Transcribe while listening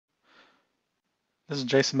This is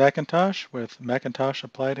Jason McIntosh with McIntosh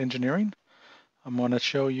Applied Engineering. I'm going to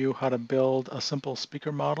show you how to build a simple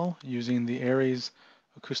speaker model using the Aries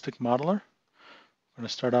acoustic modeler. I'm going to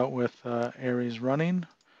start out with Aries running,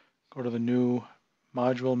 go to the new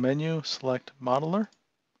module menu, select modeler.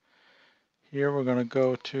 Here we're going to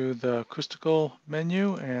go to the acoustical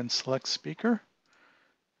menu and select speaker.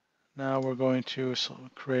 Now we're going to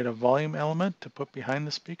create a volume element to put behind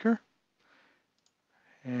the speaker.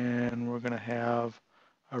 And we're going to have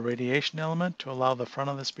a radiation element to allow the front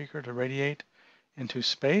of the speaker to radiate into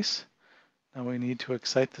space. Now we need to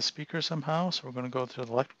excite the speaker somehow, so we're going to go to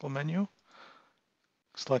the electrical menu,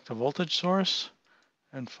 select a voltage source,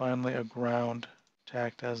 and finally a ground to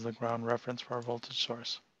act as the ground reference for our voltage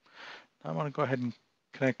source. Now I want to go ahead and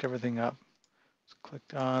connect everything up. Just click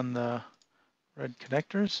on the red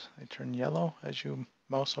connectors. They turn yellow as you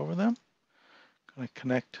mouse over them. Going to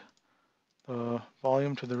connect the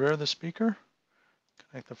volume to the rear of the speaker,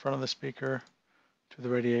 connect the front of the speaker to the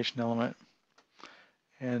radiation element.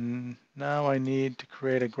 And now I need to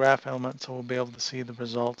create a graph element so we'll be able to see the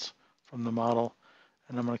results from the model.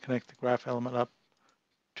 And I'm going to connect the graph element up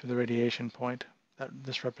to the radiation point.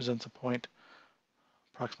 This represents a point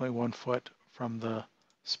approximately 1 foot from the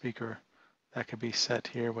speaker. That could be set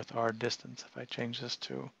here with our distance. If I change this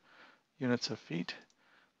to units of feet,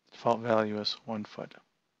 the default value is 1 foot.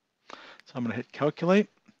 So I'm going to hit calculate.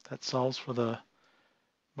 That solves for the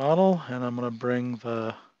model, and I'm going to bring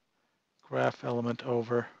the graph element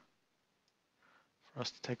over for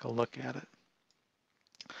us to take a look at it.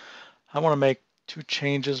 I want to make two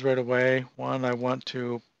changes right away. One, I want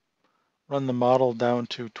to run the model down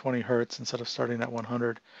to 20 Hertz instead of starting at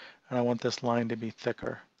 100, and I want this line to be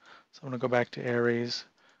thicker. So I'm going to go back to Aries,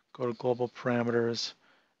 go to Global Parameters,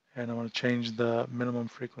 and I want to change the minimum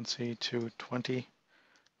frequency to 20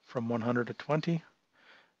 from 100 to 20.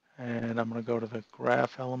 And I'm going to go to the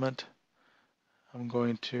graph element. I'm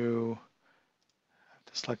going to have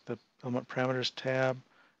to select the element parameters tab,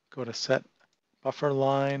 go to set buffer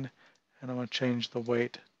line, and I'm going to change the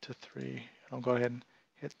weight to 3. And I'll go ahead and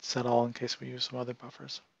hit set all in case we use some other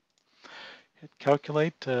buffers. Hit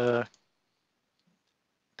calculate to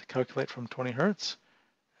calculate from 20 Hertz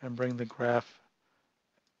and bring the graph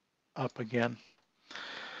up again.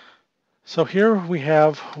 So here we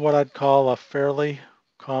have what I'd call a fairly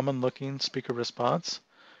common looking speaker response.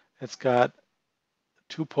 It's got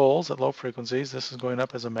two poles at low frequencies. This is going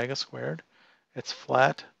up as omega squared. It's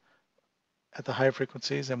flat at the high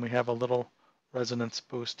frequencies, and we have a little resonance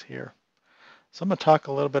boost here. So I'm going to talk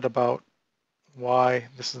a little bit about why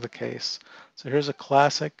this is the case. So here's a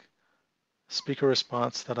classic speaker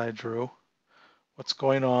response that I drew. What's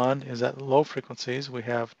going on is at low frequencies we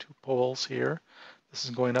have two poles here. This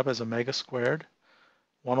is going up as omega squared.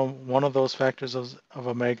 One of those factors of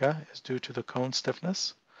omega is due to the cone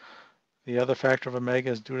stiffness. The other factor of omega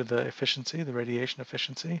is due to the efficiency, the radiation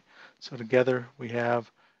efficiency. So together we have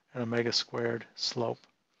an omega squared slope.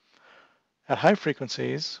 At high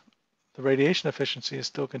frequencies, the radiation efficiency is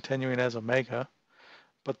still continuing as omega,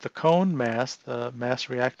 but the cone mass, the mass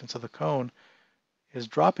reactance of the cone, is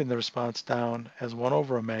dropping the response down as 1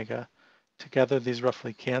 over omega. Together these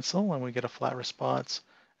roughly cancel and we get a flat response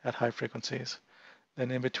at high frequencies. Then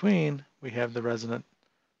in between we have the resonant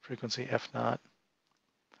frequency F0.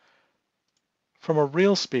 From a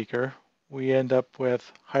real speaker we end up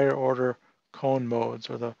with higher order cone modes,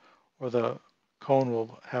 or the cone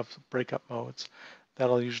will have breakup modes.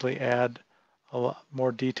 That'll usually add a lot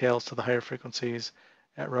more details to the higher frequencies.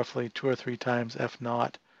 At roughly 2 or 3 times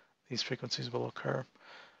F0, these frequencies will occur.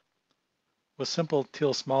 With simple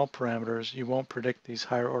Thiele-Small parameters, you won't predict these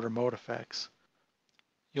higher order mode effects.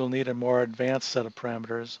 You'll need a more advanced set of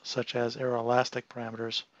parameters, such as aeroelastic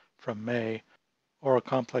parameters from May, or a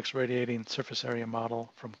complex radiating surface area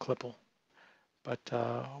model from Klippel. But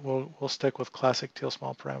we'll stick with classic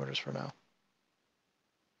Thiele-Small parameters for now.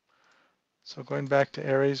 So going back to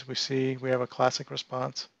Aries, we see we have a classic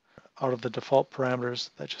response out of the default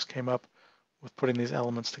parameters that just came up with putting these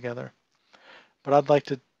elements together. But I'd like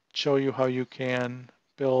to show you how you can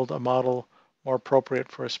build a model more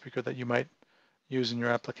appropriate for a speaker that you might use in your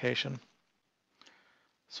application.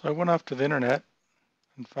 So I went off to the internet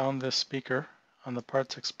and found this speaker on the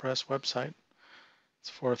Parts Express website. It's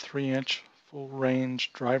for a 3-inch full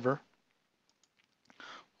range driver.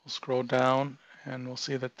 We'll scroll down and we'll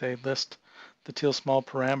see that they list the Thiele-Small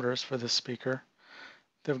parameters for this speaker.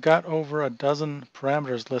 They've got over a dozen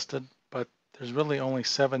parameters listed, but there's really only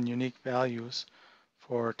 7 unique values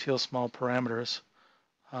for Thiele-Small parameters,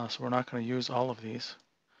 so we're not going to use all of these.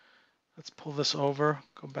 Let's pull this over,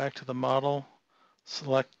 go back to the model,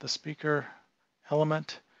 select the speaker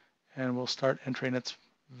element, and we'll start entering its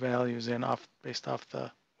values in based off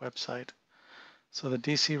the website. So the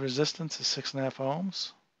DC resistance is 6.5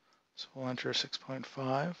 ohms, so we'll enter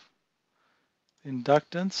 6.5. The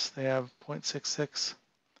inductance, they have 0.66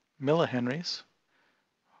 millihenries.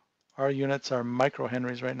 Our units are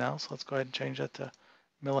microhenries right now, so let's go ahead and change that to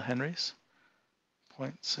millihenries,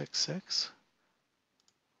 0.66.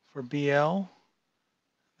 For BL,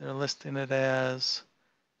 they're listing it as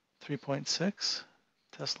 3.6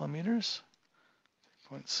 Tesla meters,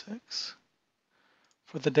 3.6.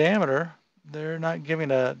 For the diameter, they're not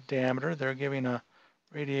giving a diameter, they're giving a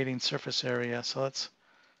radiating surface area. So let's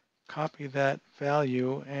copy that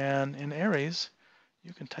value, and in Aries,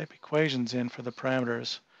 you can type equations in for the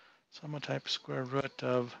parameters. So I'm going to type square root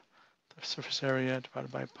of the surface area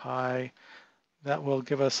divided by pi. That will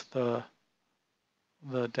give us the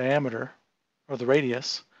diameter, or the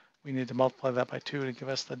radius. We need to multiply that by 2 to give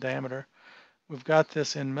us the diameter. We've got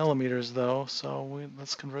this in millimeters though, so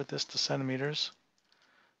let's convert this to centimeters.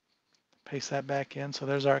 Paste that back in. So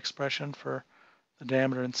there's our expression for the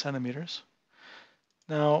diameter in centimeters.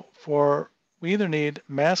 Now we either need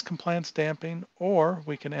mass compliance damping, or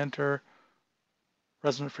we can enter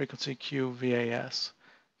resonant frequency Q VAS.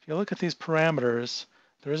 If you look at these parameters,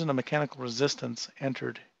 there isn't a mechanical resistance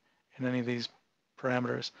entered in any of these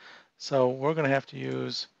parameters. So we're going to have to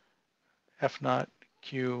use F0,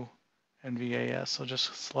 Q, and VAS. So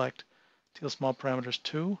just select Thiele-Small parameters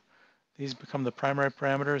 2. These become the primary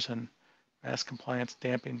parameters, and mass compliance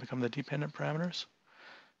damping become the dependent parameters.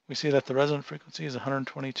 We see that the resonant frequency is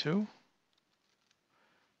 122.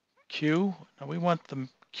 Q, now we want the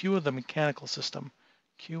Q of the mechanical system,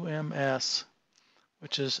 QMS,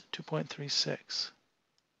 which is 2.36.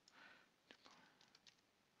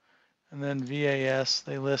 And then VAS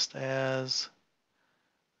they list as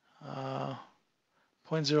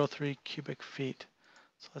 0.03 cubic feet.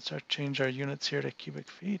 So let's change our units here to cubic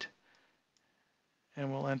feet,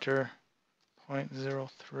 and we'll enter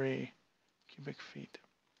 0.03 cubic feet.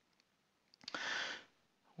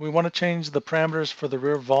 We want to change the parameters for the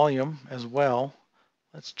rear volume as well.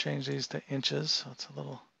 Let's change these to inches so it's a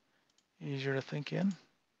little easier to think in.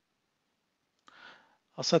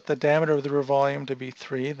 I'll set the diameter of the rear volume to be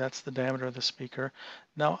 3. That's the diameter of the speaker.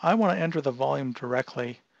 Now I want to enter the volume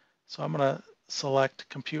directly, so I'm going to select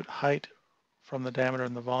compute height from the diameter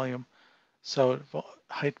and the volume. So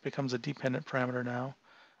height becomes a dependent parameter now.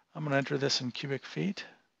 I'm going to enter this in cubic feet.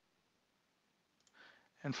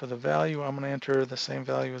 And for the value, I'm going to enter the same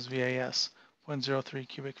value as VAS, 0.03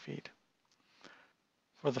 cubic feet.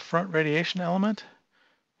 For the front radiation element,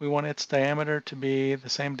 we want its diameter to be the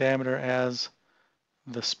same diameter as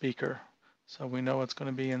the speaker. So we know it's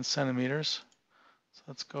going to be in centimeters. So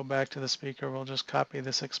let's go back to the speaker. We'll just copy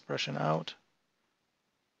this expression out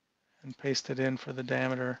and paste it in for the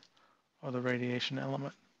diameter of the radiation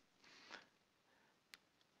element.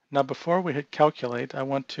 Now before we hit calculate, I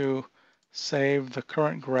want to save the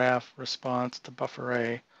current graph response to buffer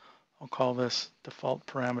A. I'll call this default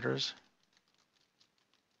parameters.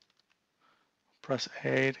 Press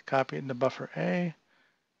A to copy it into buffer A,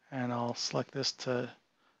 and I'll select this to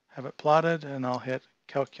have it plotted, and I'll hit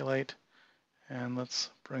calculate, and let's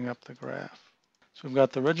bring up the graph. So we've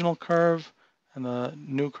got the original curve and the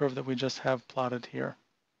new curve that we just have plotted here.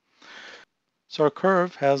 So our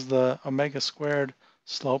curve has the omega squared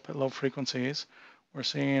slope at low frequencies. We're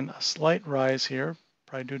seeing a slight rise here,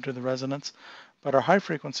 probably due to the resonance, but our high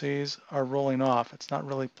frequencies are rolling off. It's not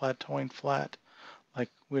really plateauing flat like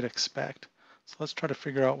we'd expect. So let's try to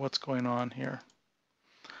figure out what's going on here.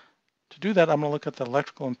 To do that, I'm going to look at the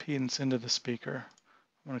electrical impedance into the speaker.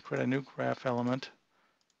 I'm going to create a new graph element,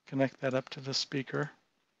 connect that up to the speaker,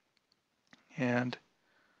 and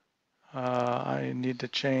I need to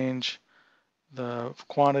change the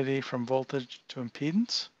quantity from voltage to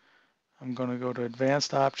impedance. I'm going to go to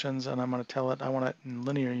advanced options, and I'm going to tell it I want it in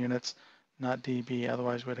linear units, not dB,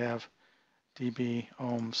 otherwise we'd have dB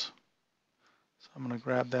ohms. So I'm going to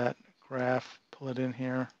grab that graph, pull it in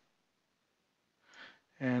here,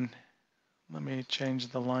 and let me change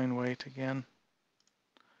the line weight again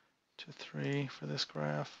to 3 for this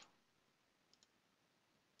graph.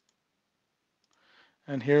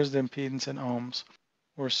 And here's the impedance in ohms.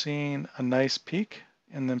 We're seeing a nice peak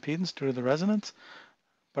in the impedance due to the resonance,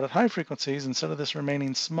 but at high frequencies, instead of this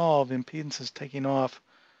remaining small, the impedance is taking off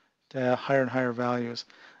to higher and higher values.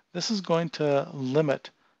 This is going to limit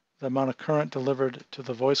the amount of current delivered to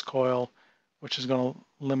the voice coil, which is going to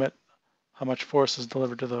limit how much force is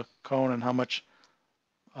delivered to the cone and how much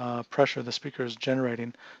pressure the speaker is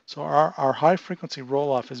generating. So our high frequency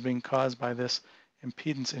roll-off is being caused by this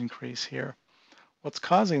impedance increase here. What's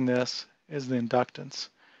causing this is the inductance.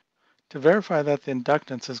 To verify that the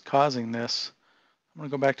inductance is causing this, I'm going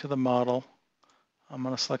to go back to the model. I'm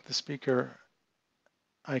going to select the speaker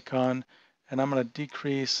icon, and I'm going to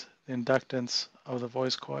decrease the inductance of the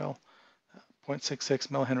voice coil. 0.66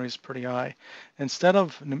 millihenry is pretty high. Instead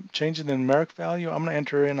of changing the numeric value, I'm going to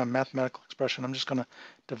enter in a mathematical expression. I'm just going to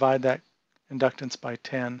divide that inductance by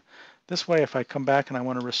 10. This way, if I come back and I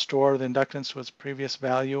want to restore the inductance to its previous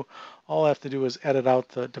value, all I have to do is edit out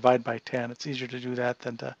the divide by 10. It's easier to do that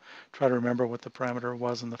than to try to remember what the parameter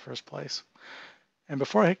was in the first place. And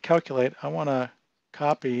before I hit calculate, I want to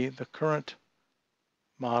copy the current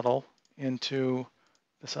model into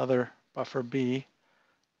this other buffer B.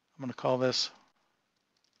 I'm going to call this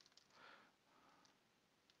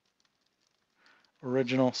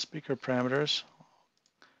original speaker parameters.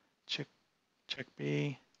 Check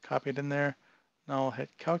B, copy it in there. Now I'll hit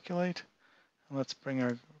calculate, and let's bring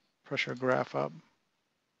our pressure graph up.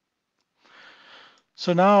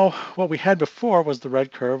 So now what we had before was the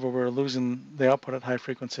red curve where we were losing the output at high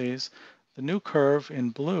frequencies. The new curve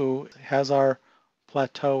in blue has our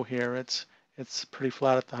plateau here. It's pretty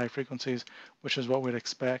flat at the high frequencies, which is what we'd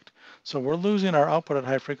expect. So we're losing our output at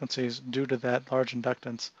high frequencies due to that large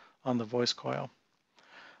inductance on the voice coil.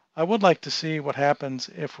 I would like to see what happens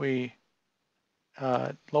if we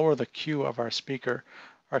lower the Q of our speaker.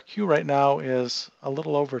 Our Q right now is a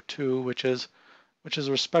little over 2, which is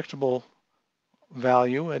a respectable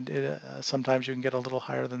value, and sometimes you can get a little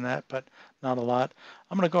higher than that, but not a lot.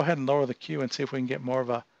 I'm going to go ahead and lower the Q and see if we can get more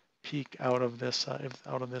of a peak out of this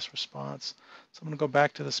response. So I'm going to go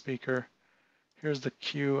back to the speaker. Here's the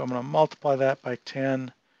Q. I'm going to multiply that by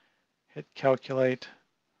 10, hit calculate.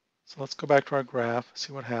 So let's go back to our graph,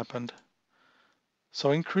 see what happened.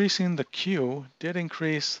 So increasing the Q did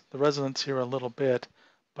increase the resonance here a little bit,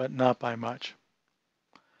 but not by much.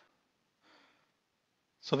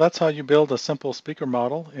 So that's how you build a simple speaker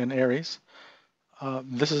model in Aries.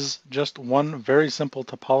 This is just one very simple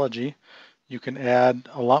topology. You can add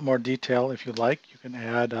a lot more detail if you like. You can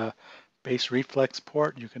add a bass reflex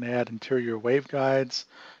port. You can add interior waveguides.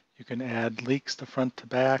 You can add leaks to front to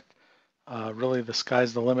back. Really, the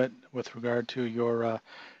sky's the limit with regard to your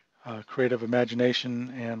creative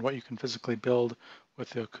imagination and what you can physically build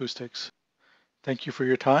with the acoustics. Thank you for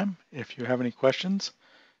your time. If you have any questions,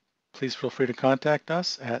 please feel free to contact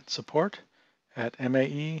us at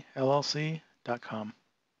support@maellc.com.